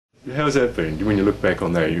How's that been, when you look back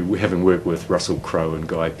on that, you having worked with Russell Crowe and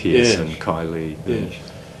Guy Pearce and Kylie? Yeah.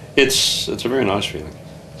 It's a very nice feeling.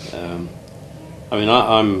 I mean,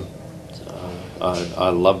 I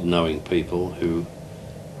love knowing people who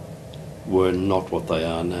were not what they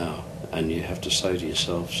are now, and you have to say to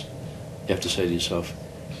yourself,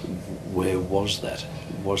 where was that?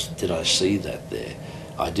 Did I see that there?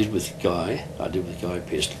 I did with Guy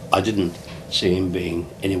Pearce. I didn't see him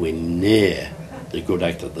being anywhere near the good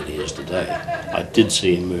actor that he is today. I did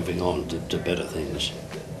see him moving on to better things.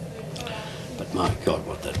 But my God,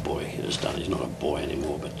 what that boy has done. He's not a boy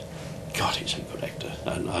anymore, but God, he's a good actor.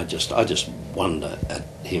 And I just wonder at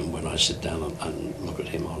him when I sit down and look at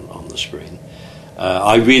him on the screen.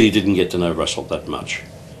 I really didn't get to know Russell that much.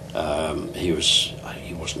 He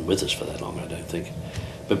wasn't with us for that long, I don't think.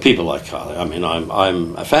 But people like Kylie, I mean,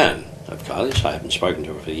 I'm a fan of Kylie's. I haven't spoken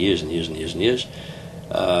to her for years and years and years and years.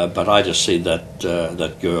 But I just see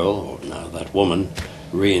that girl, or no, that woman,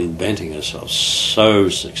 reinventing herself so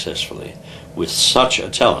successfully with such a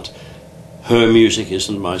talent. Her music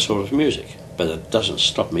isn't my sort of music, but it doesn't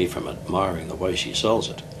stop me from admiring the way she sells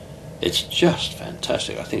it. It's just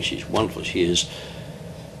fantastic. I think she's wonderful. She's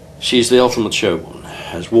the ultimate showwoman.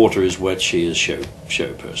 As water is wet, she is show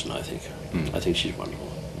person, I think. I think she's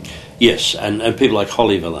wonderful. Yes, and people like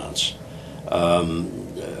Holly Valance.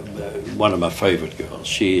 One of my favourite girls.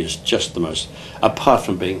 She is just the most, apart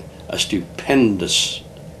from being a stupendous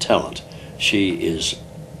talent, she is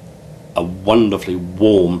a wonderfully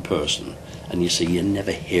warm person, and you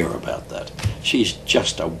never hear about that. She's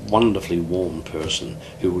just a wonderfully warm person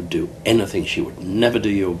who would do anything. She would never do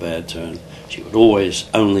you a bad turn. She would always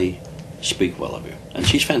only speak well of you, and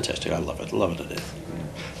she's fantastic. I love her to death.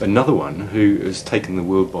 Another one who has taken the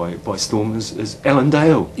world by storm is Alan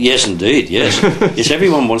Dale. Yes, indeed, yes. Yes,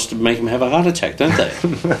 everyone wants to make him have a heart attack, don't they?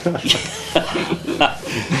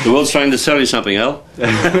 The world's trying to tell you something, Al.